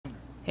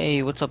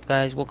Hey, what's up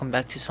guys? Welcome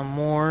back to some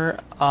more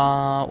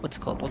what's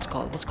it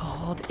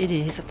called? It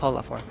is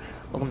Fallout 4.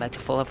 Welcome back to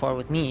Fallout 4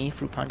 with me,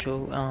 Fruit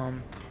Pancho.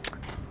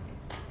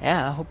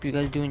 Yeah, I hope you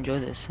guys do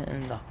enjoy this.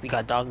 And we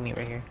got dog meat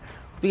right here.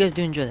 Hope you guys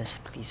do enjoy this.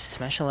 Please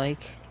smash a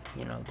like,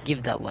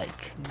 give that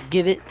like.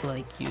 Give it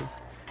like you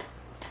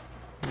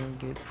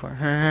give it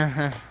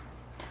for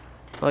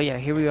Oh yeah,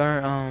 here we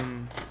are,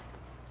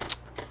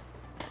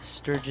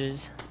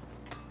 Sturges.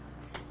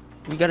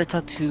 We gotta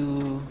talk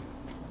to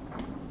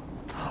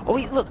Oh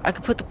wait, look, I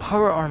could put the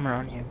power armor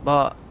on here,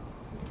 but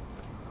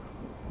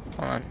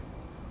hold on.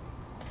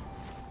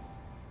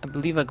 I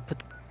believe I could put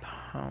the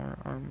power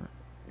armor.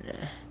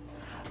 Nah.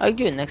 I can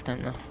do it next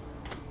time though.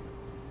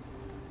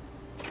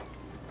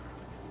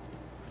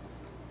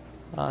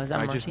 Is that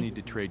I Marcy? just need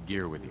to trade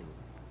gear with you.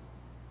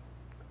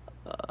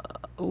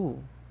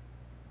 Ooh.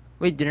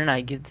 Wait, didn't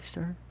I give this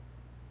to her?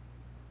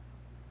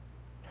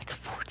 That's a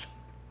 14.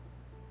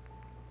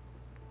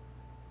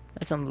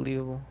 That's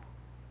unbelievable.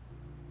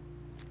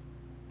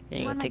 Here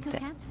you go, take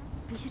that. Camps?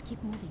 We should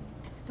keep moving.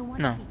 Don't want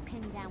No. to be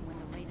pinned down when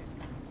the raiders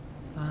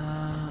come.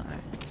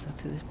 Alright, let's talk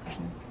to this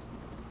person.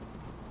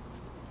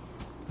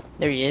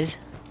 There he is.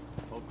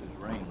 Hope this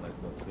rain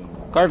lets up soon.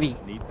 Garvey.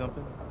 Need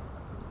something?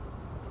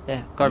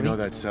 Yeah, Garvey. You know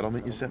that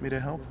settlement you sent me to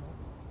help?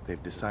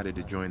 They've decided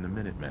to join the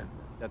Minutemen.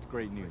 That's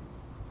great news.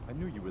 I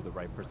knew you were the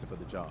right person for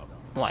the job.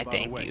 Why, By the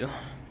thank way, you.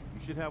 You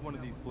should have one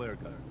of these flare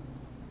guns.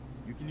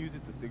 You can use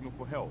it to signal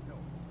for help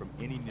from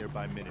any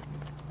nearby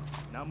Minutemen.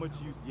 Not much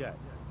use yet,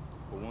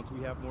 but once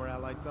we have more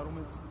allied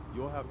settlements,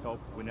 you'll have help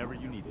whenever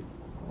you need it.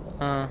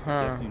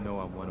 Guess you know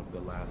I'm one of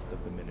the last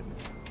of the Minutemen.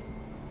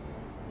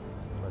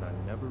 But I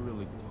never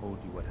really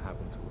told you what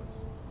happened to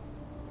us.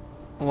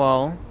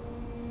 Well,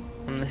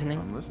 I'm listening.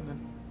 I'm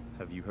listening.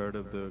 Have you heard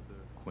of the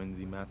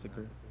Quincy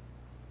massacre?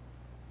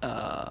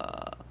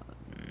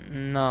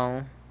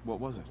 No. What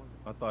was it?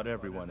 I thought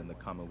everyone in the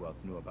Commonwealth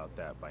knew about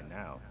that by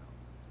now.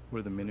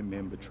 Where the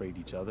Minutemen betrayed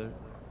each other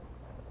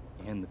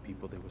and the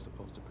people they were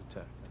supposed to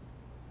protect.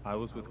 I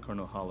was with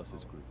Colonel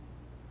Hollis's group.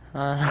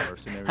 A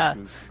mercenary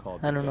group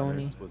called the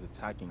Gunners was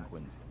attacking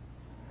Quincy.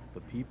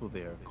 The people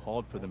there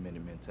called for the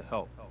Minutemen to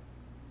help.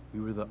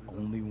 We were the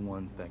only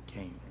ones that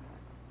came.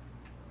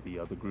 The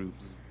other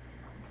groups,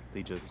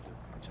 they just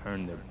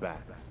turned their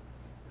backs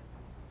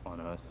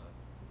on us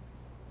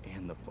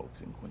and the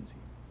folks in Quincy.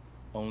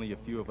 Only a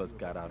few of us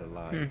got out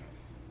alive.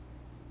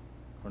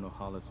 Colonel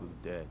Hollis was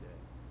dead,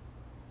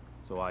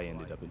 so I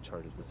ended up in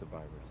charge of the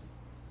survivors.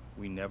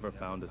 We never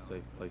found a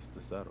safe place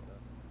to settle.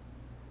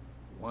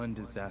 One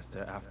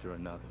disaster after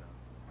another.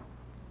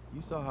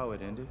 You saw how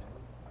it ended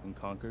in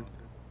Concord?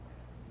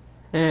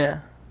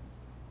 Yeah.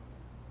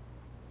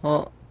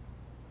 Well,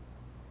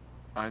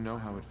 I know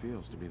how it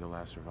feels to be the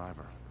last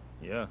survivor.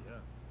 Yeah,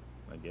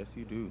 I guess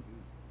you do.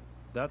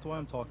 That's why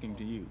I'm talking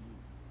to you.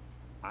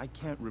 I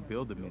can't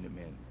rebuild the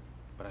Minutemen,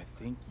 but I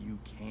think you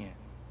can.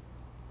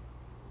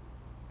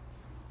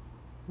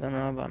 don't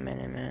know about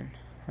Minuteman.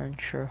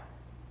 Unsure.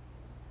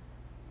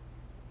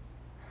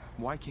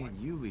 Why can't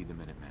you lead the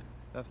Minutemen?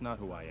 That's not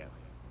who I am.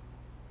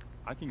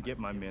 I can get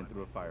my men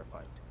through a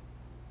firefight.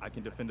 I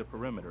can defend a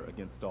perimeter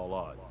against all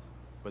odds.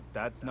 But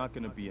that's not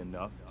going to be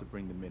enough to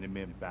bring the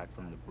Minutemen back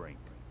from the brink.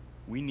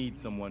 We need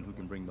someone who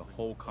can bring the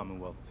whole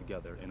Commonwealth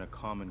together in a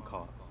common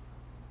cause.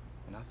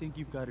 And I think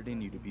you've got it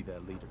in you to be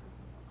that leader.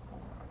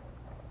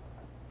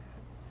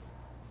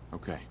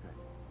 Okay,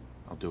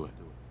 I'll do it.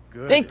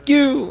 Good. Thank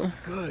you!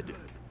 Good.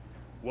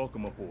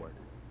 Welcome aboard.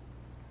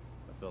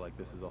 I feel like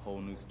this is a whole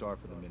new start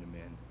for the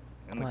Minutemen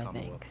and the Why,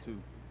 Commonwealth thanks. too.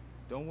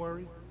 Don't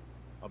worry.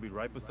 I'll be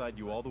right beside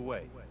you all the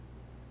way,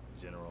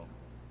 General.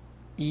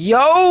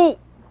 Yo!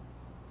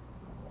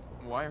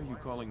 Why are you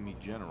calling me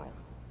General?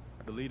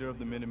 The leader of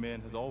the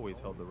Minutemen has always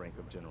held the rank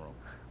of General.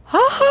 Ha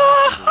The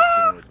last leader was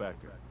ha! General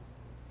Becker.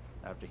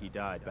 After he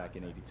died back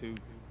in '82,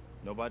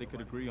 nobody could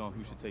agree on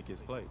who should take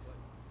his place.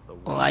 The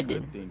Well, one I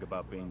good did. thing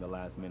about being the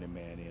last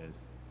Minuteman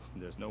is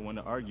there's no one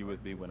to argue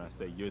with me when I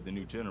say you're the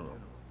new general.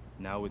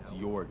 Now it's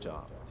your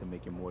job to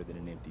make it more than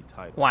an empty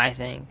title. Why,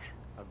 thanks.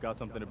 I've got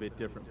something a bit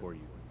different for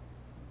you.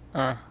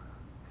 Huh?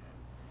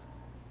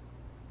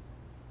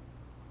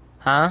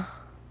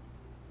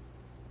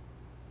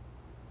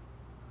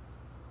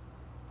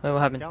 Wait,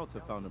 what happened? Scouts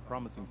have found a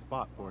promising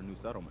spot for a new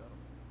settlement.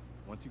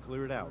 Once you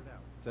clear it out,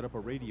 set up a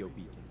radio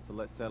beacon to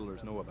let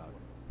settlers know about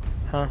it.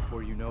 Huh?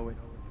 Before you know it,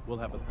 we'll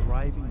have a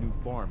thriving new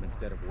farm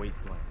instead of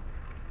wasteland.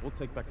 We'll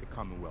take back the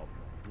Commonwealth,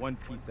 one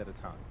piece at a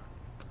time.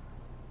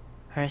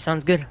 Alright,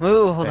 sounds good.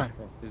 Whoa, hold on.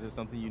 Is there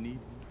something you need?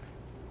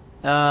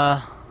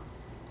 No.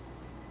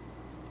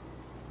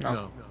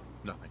 No,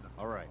 nothing.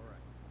 All right.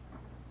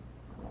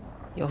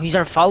 Yo, he's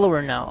our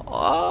follower now.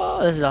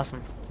 Oh, this is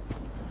awesome.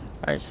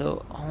 Alright,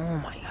 so, oh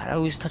my god, I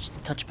always touch the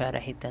touchpad. I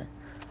hate that.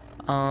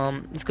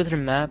 Let's go to the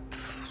map.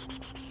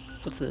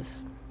 What's this?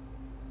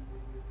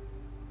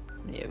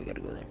 Yeah, we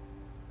gotta go there.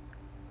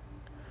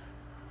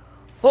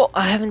 Well,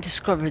 I haven't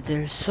discovered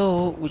there,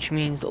 so, which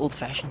means the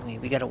old-fashioned way.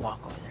 We gotta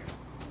walk over there.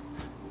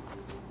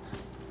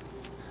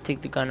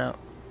 Take the gun out.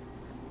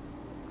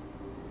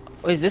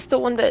 Oh, is this the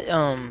one that,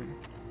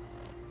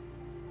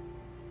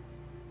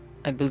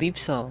 I believe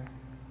so.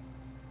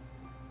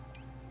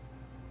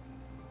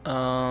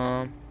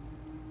 Um,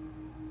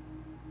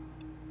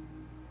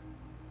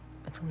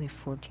 it's only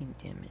 14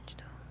 damage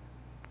though.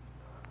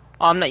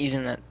 Oh, I'm not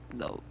using that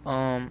though.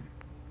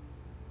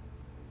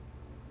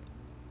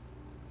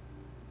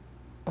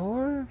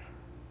 Or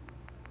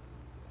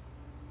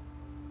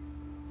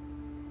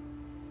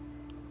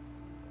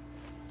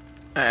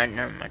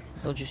never mind.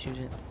 We'll just use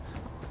it.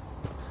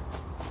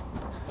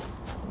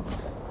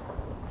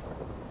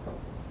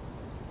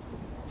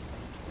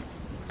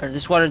 Alright,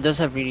 this water does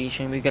have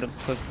radiation. We gotta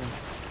quickly.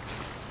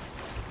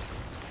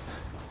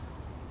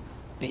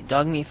 Wait,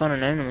 dog meat found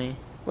an enemy.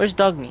 Where's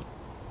dog meat?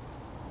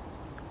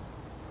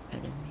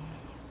 Enemy.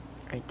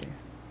 Right there.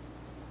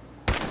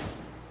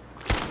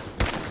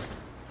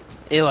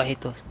 Ew, I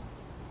hate those.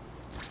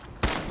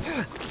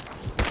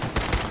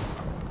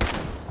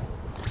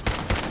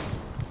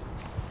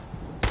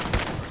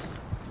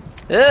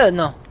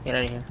 No. Get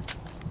out of here.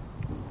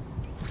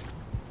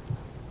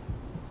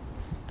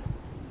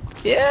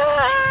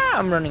 Yeah,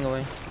 I'm running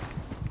away.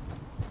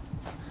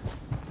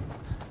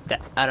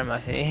 Get out of my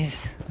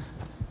face.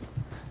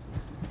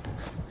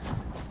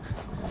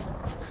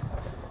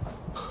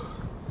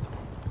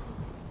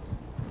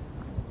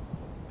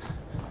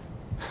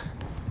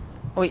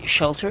 Oh wait,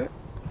 shelter?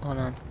 Hold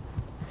on.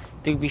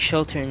 There could be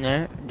shelter in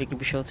there. There could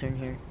be shelter in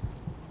here.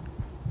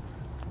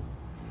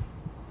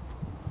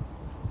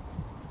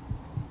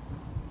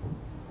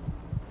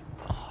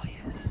 Oh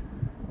yes.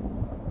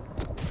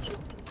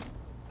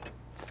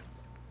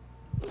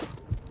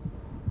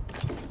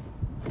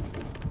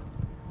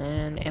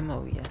 And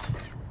ammo, yes.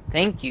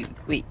 Thank you.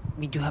 Wait,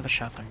 we do have a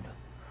shotgun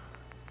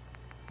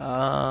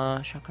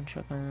though.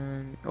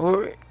 Shotgun.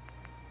 Or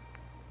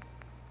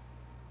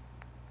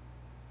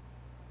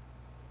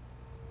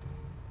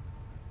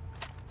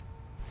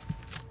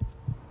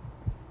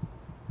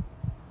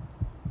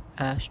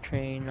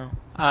ashtray, no.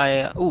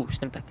 Ooh,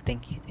 stim-pack,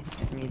 thank you.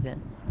 I need that.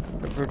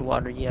 Preferred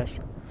water, yes.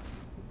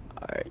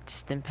 Alright,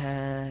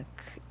 stim-pack.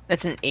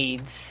 That's an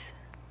AIDS.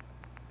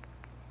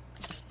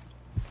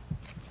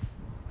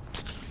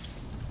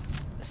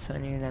 So I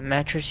need that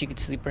mattress, you could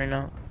sleep right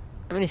now.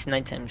 I mean, it's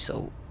nighttime,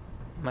 so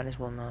might as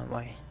well not.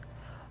 Why?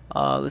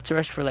 Let's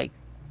rest for like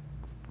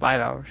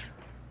 5 hours.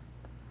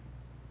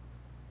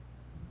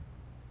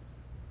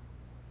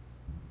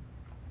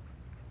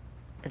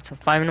 It's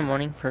 5 in the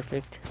morning,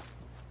 perfect.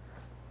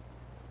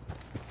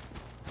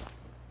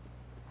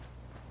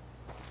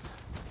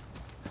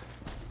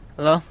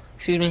 Hello?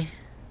 Excuse me?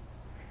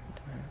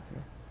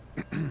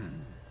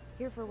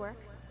 Here for work?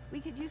 We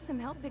could use some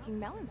help picking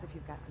melons if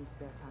you've got some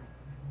spare time.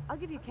 I'll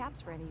give you caps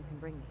for any you can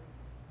bring me.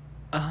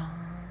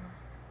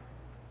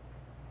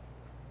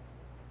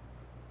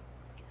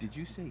 Did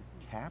you say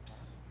caps?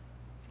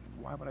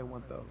 Why would I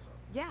want those?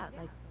 Yeah,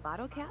 like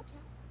bottle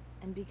caps.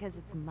 And because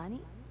it's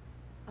money?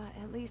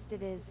 At least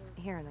it is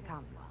here in the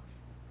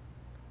Commonwealth.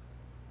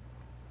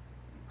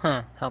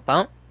 Huh, help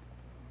out?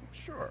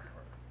 Sure.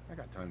 I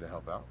got time to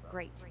help out.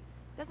 Great.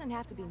 Doesn't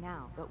have to be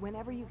now, but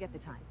whenever you get the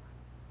time.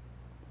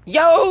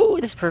 Yo,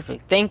 this is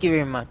perfect. Thank you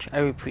very much. I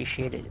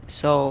appreciate it.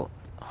 So,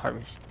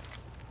 harvest.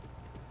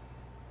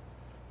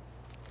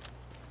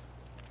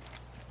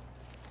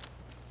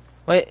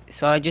 Wait,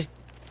 so I just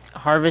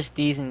harvest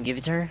these and give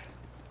it to her?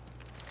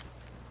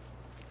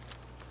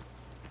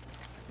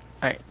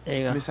 Alright, there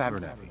you go. Miss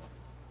Abernathy.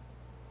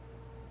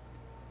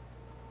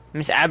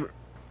 Miss Here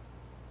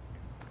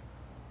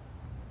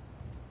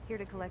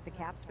to collect the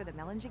caps for the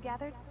melons you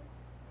gathered?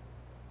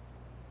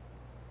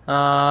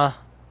 yeah.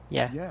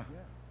 Yeah.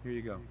 Here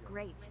you go.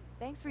 Great.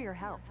 Thanks for your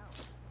help.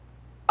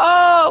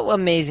 Oh,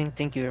 amazing.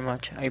 Thank you very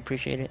much. I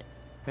appreciate it.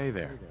 Hey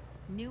there.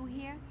 New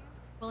here?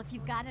 Well, if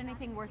you've got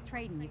anything worth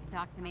trading, you can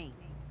talk to me.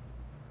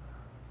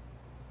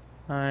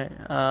 Alright,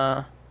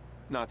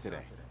 Not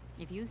today.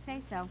 If you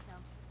say so.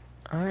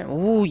 alright.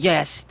 Ooh,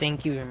 yes.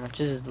 Thank you very much.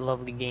 This is a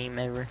lovely game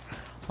ever.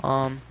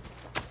 Yeah,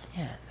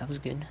 that was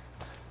good.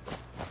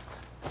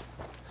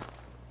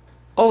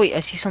 Oh, wait, I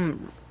see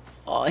some...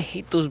 Oh, I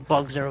hate those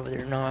bugs that are over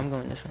there. No, I'm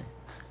going this way.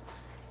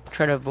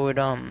 Try to avoid,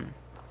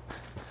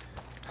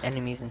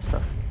 enemies and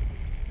stuff.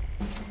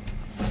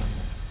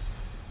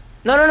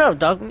 No,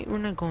 dog meat. We're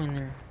not going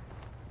there.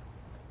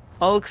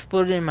 I'll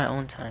explore it in my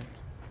own time.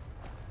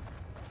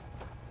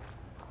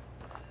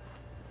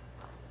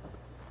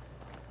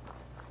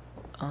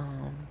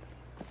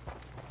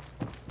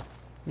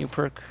 New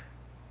perk.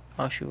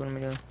 Oh shoot, what am I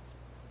doing?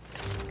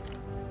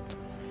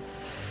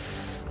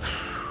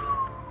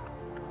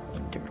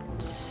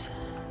 Endurance.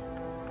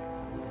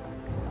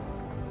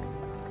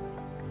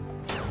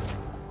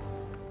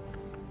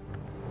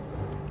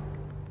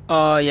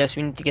 Oh yes,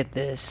 we need to get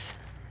this.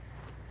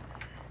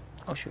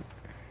 Oh shoot.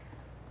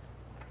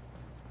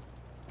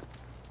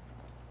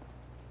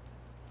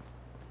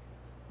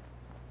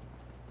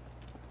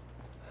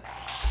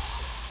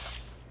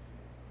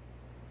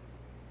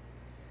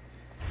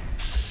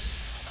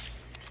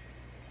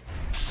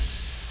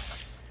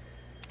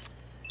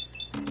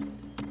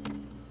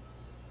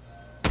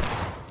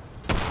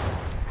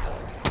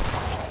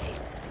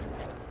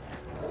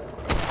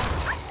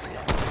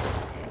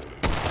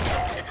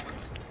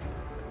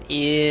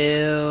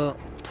 Ew.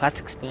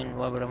 Plastic spoon.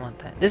 Why would I want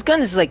that? This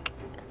gun is like,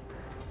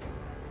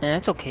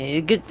 it's okay.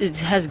 It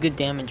has good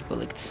damage, but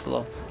like it's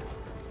slow.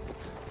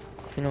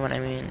 If you know what I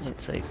mean.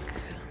 It's like,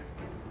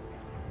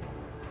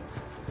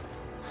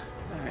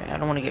 alright. I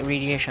don't want to get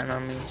radiation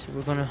on me, so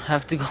we're gonna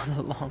have to go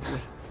the long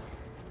way.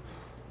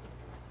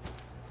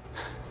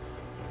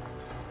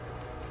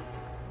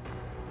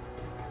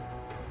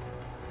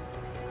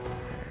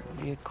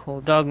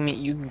 Vehicle. Dog meat,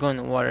 you can go in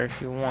the water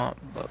if you want,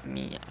 but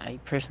me, I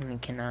personally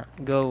cannot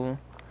go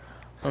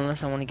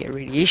unless I want to get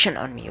radiation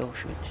on me. Oh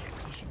shoot, there's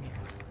radiation here.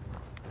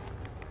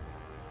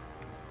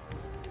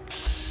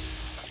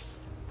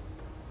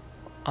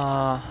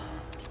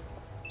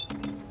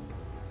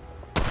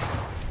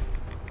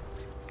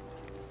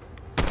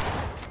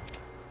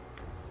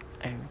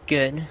 I'm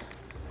good.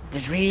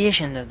 There's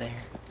radiation though there.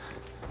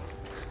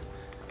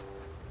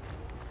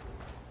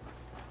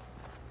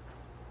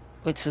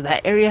 Wait, so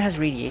that area has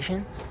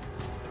radiation?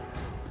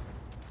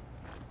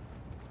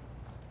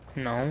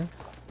 No.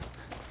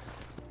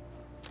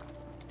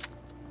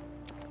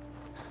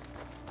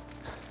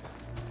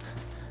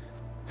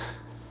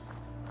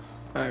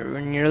 Alright,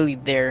 we're nearly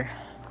there.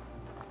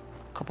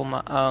 Couple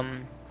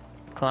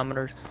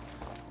kilometers.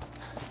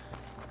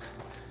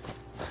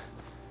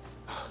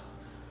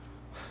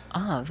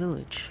 Ah,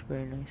 village.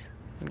 Very nice.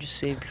 I'm just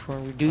save before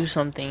we do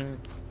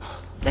something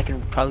that can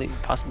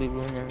possibly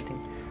ruin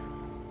everything.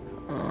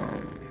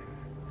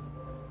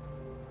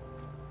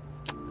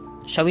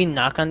 Shall we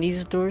knock on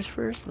these doors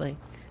first? Like,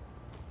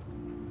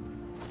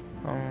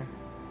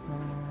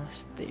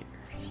 stairs.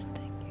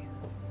 Thank you.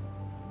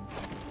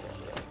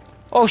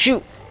 Oh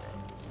shoot!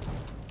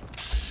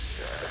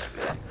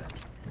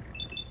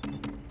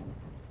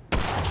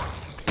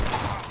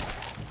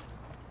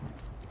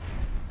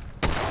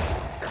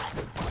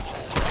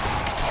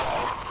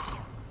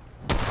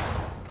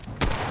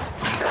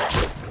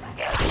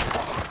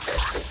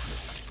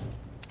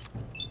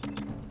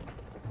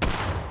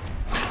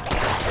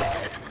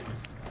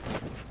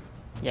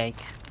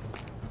 Yikes.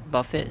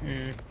 Buff it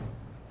and...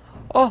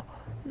 Oh!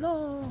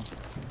 No!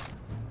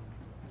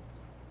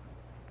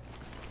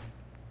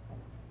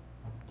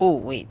 Oh,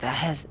 wait, that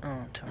has...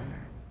 Oh,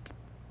 Turner.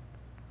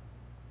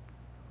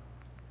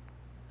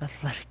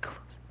 Athletic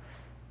clothes.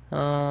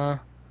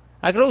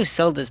 I could always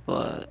sell this,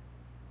 but...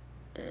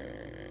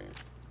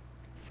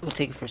 we'll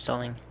take it for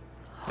selling.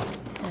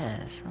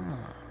 Yes,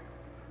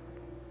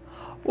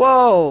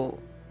 Whoa!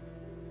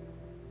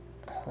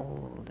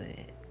 Hold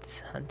it.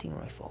 Hunting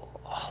rifle.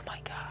 Oh my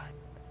god.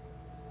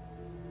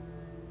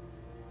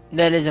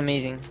 That is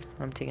amazing.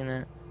 I'm taking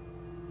that.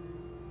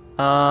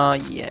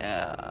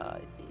 Yeah.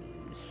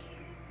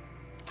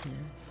 Yes.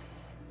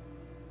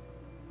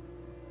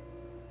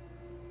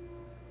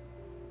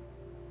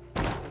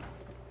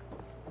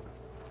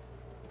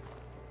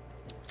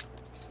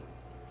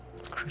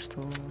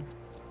 Crystal.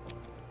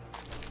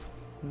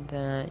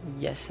 That,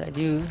 yes, I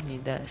do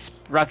need that.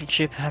 Rocket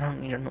ship. I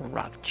don't need no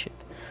rocket ship.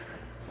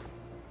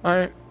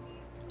 Alright.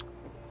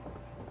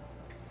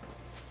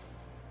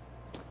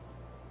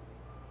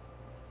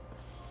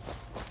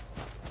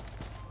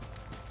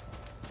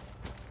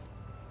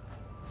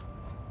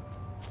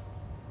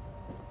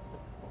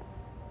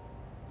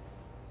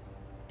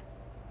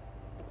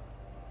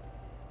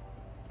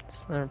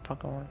 Another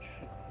pocket watch.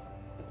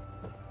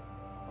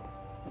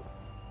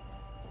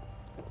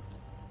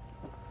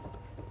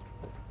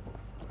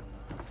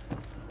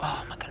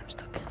 Oh my god, I'm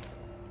stuck.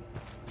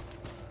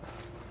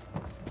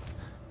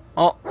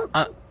 Oh,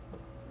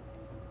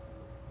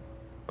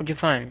 what'd you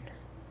find?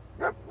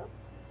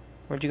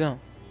 Where'd you go?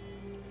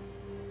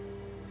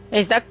 Hey,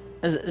 is that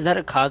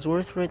a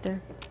Codsworth right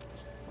there?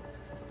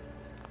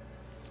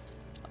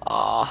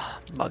 Ah,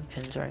 oh, bug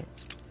pins, right?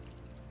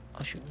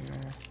 Oh shoot, no.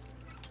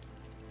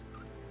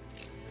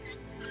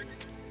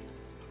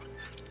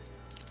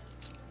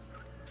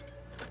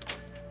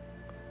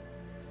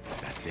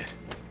 That's it.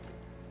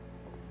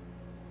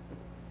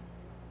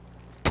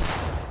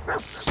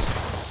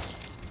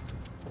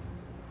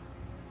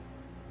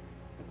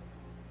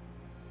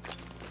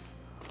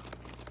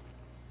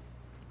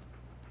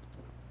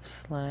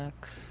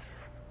 Slacks.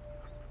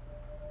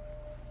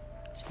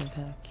 Steam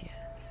pack, yeah.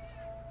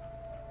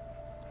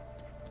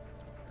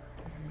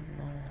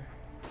 No.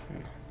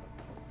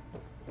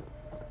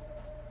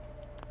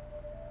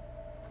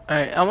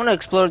 Alright, I want to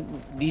explore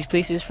these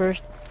places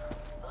first.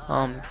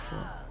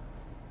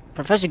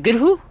 Professor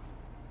Goodwho?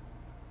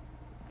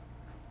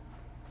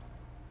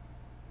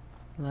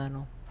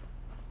 Lionel.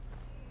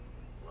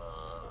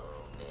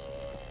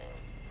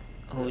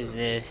 Who is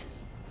this?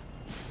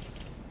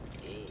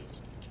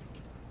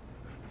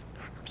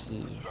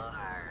 Peas.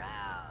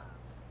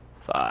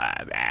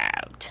 Far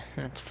out.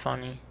 That's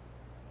funny.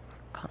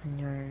 Cotton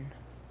yarn.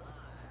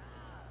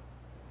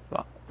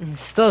 Well, it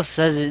still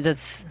says it.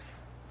 That's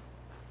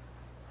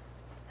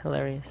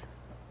hilarious.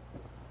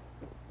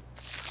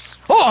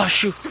 Oh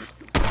shoot! Oh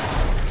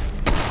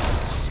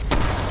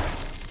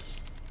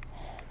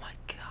my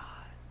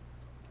god.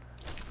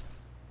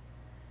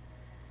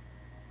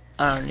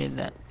 I don't need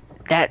that.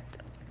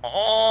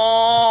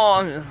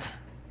 Oh!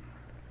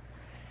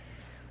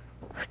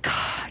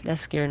 God, that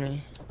scared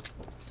me.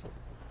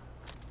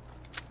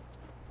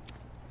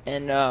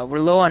 And we're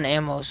low on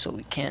ammo, so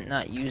we can't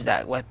not use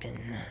that weapon.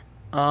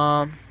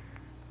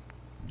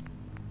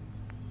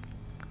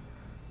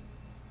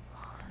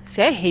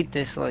 See, I hate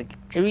this. Like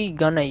every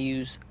gun I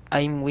use,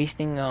 I'm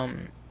wasting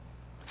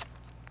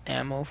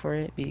ammo for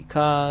it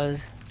because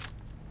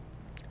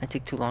I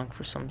take too long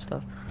for some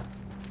stuff.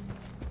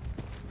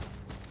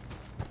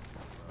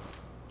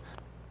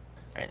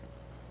 Right.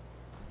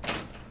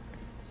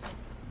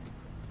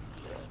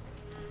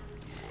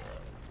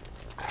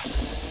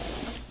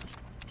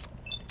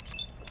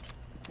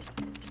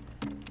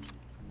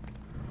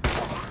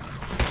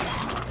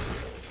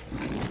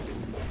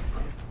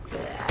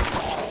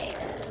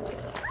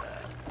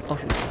 Oh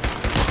shoot.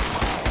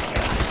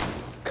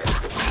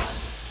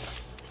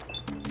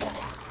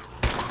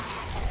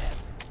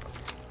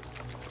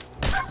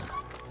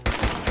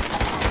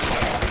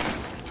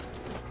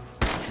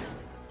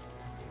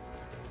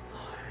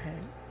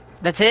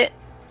 That's it?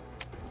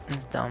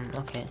 That's dumb,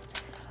 okay.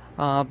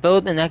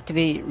 Build and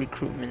activate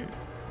recruitment.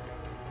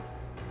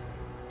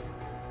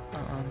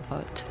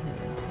 But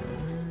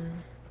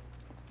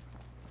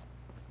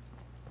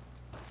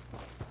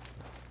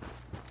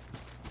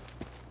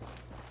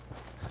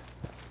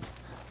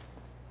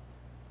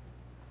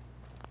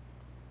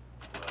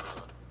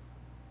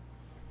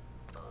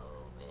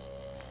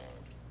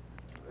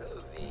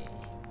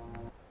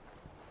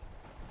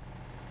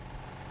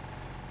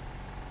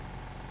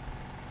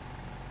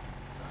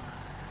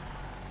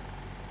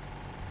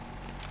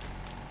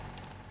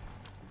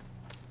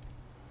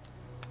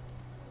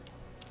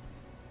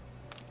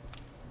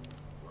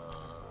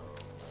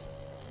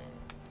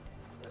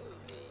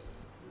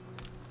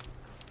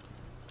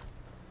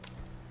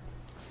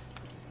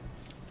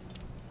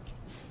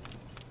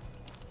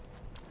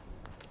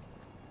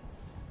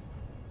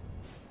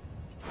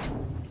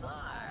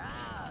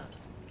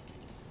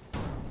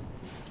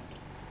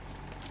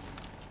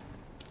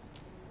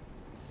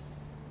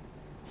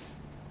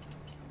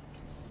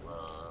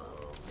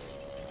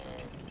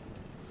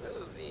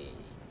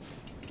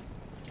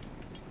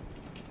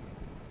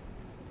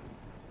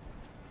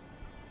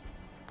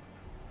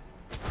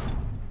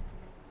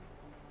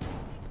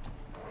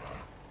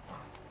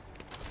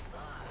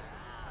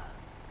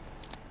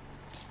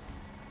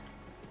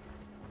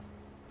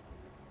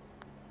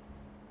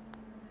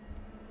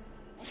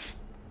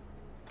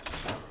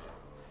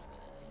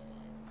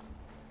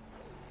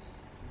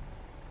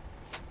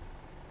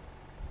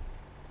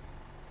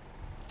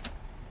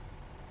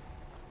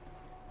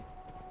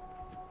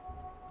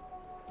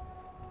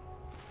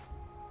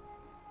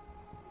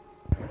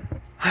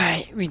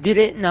alright, we did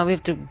it. Now we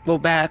have to go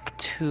back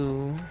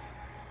to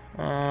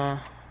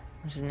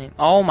what's his name?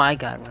 Oh my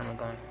god, where am I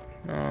going?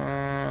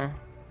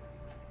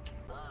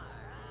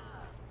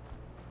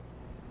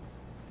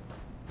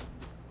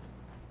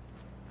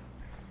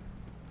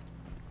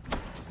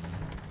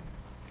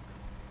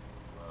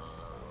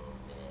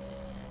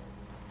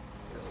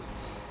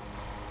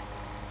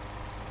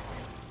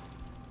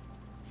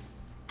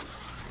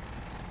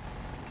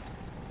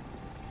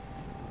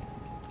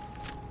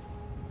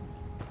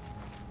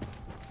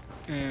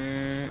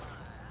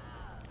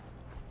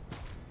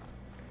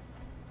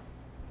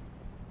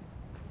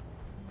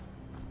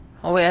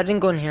 Oh wait, I didn't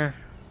go in here.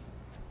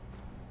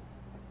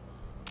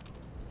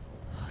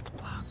 Oh, it's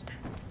blocked.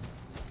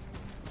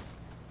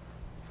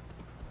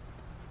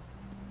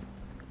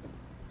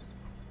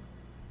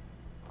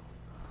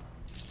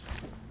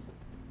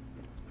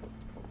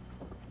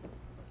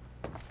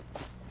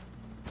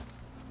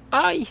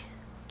 Ay!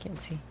 Can't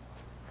see.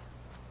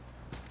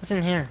 What's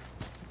in here?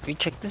 We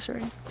checked this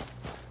already?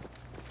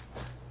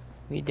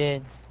 We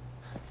did.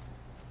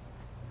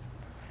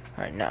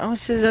 Alright, now it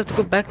says I have to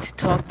go back to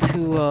talk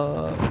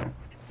to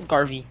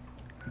Garvey.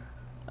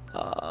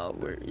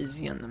 Where is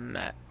he on the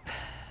map?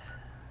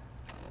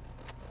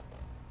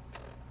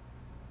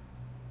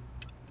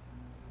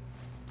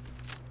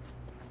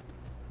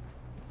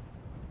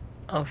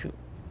 Oh shoot.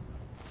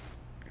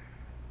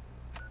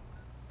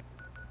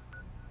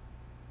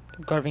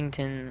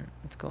 Garvington,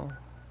 let's go.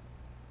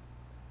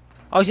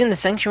 Oh, he's in the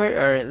sanctuary?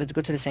 Alright, let's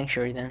go to the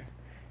sanctuary then.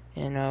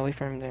 And wait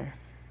for him there.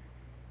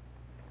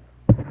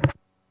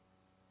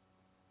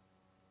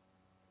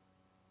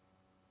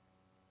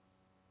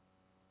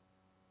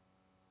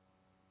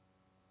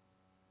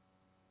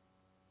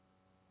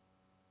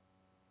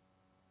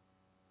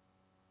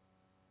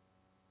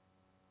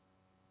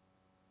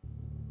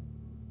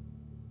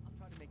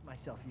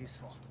 Myself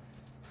useful.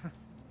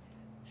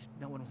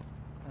 No one.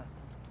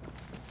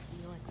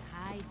 You're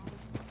tied.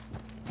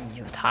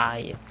 You're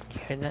tired.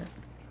 You heard that?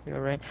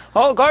 You're right.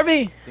 Oh,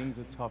 Garvey! Things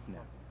are tough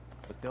now,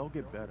 but they'll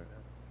get better.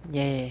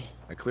 Yeah.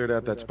 I cleared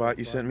out that spot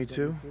you sent me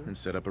to and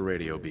set up a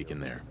radio beacon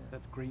there.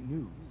 That's great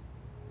news.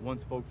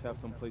 Once folks have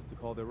some place to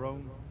call their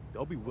own,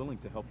 they'll be willing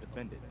to help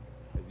defend it.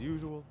 As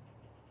usual,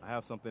 I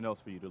have something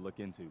else for you to look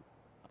into.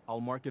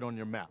 I'll mark it on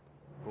your map.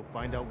 Go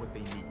find out what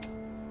they need.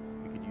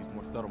 We could use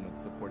more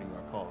settlements supporting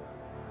our cause.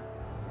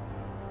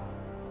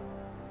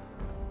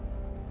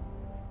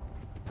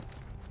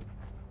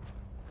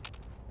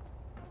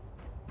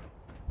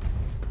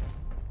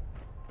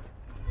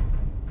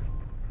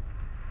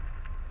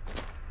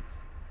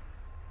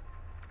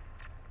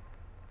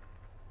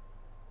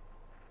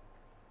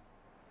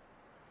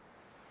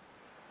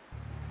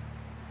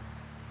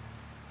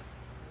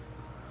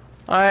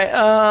 Alright,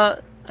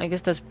 I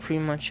guess that's pretty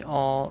much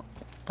all,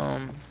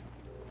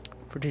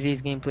 for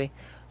today's gameplay.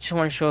 Just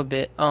want to show a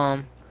bit,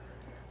 but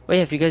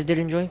yeah, if you guys did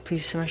enjoy,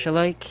 please smash a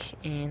like,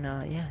 and,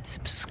 yeah,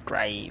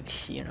 subscribe,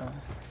 you know,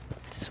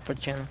 to support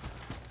the channel.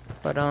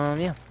 But,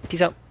 yeah,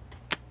 peace out,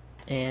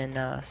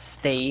 and,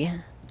 stay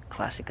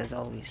classic as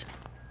always.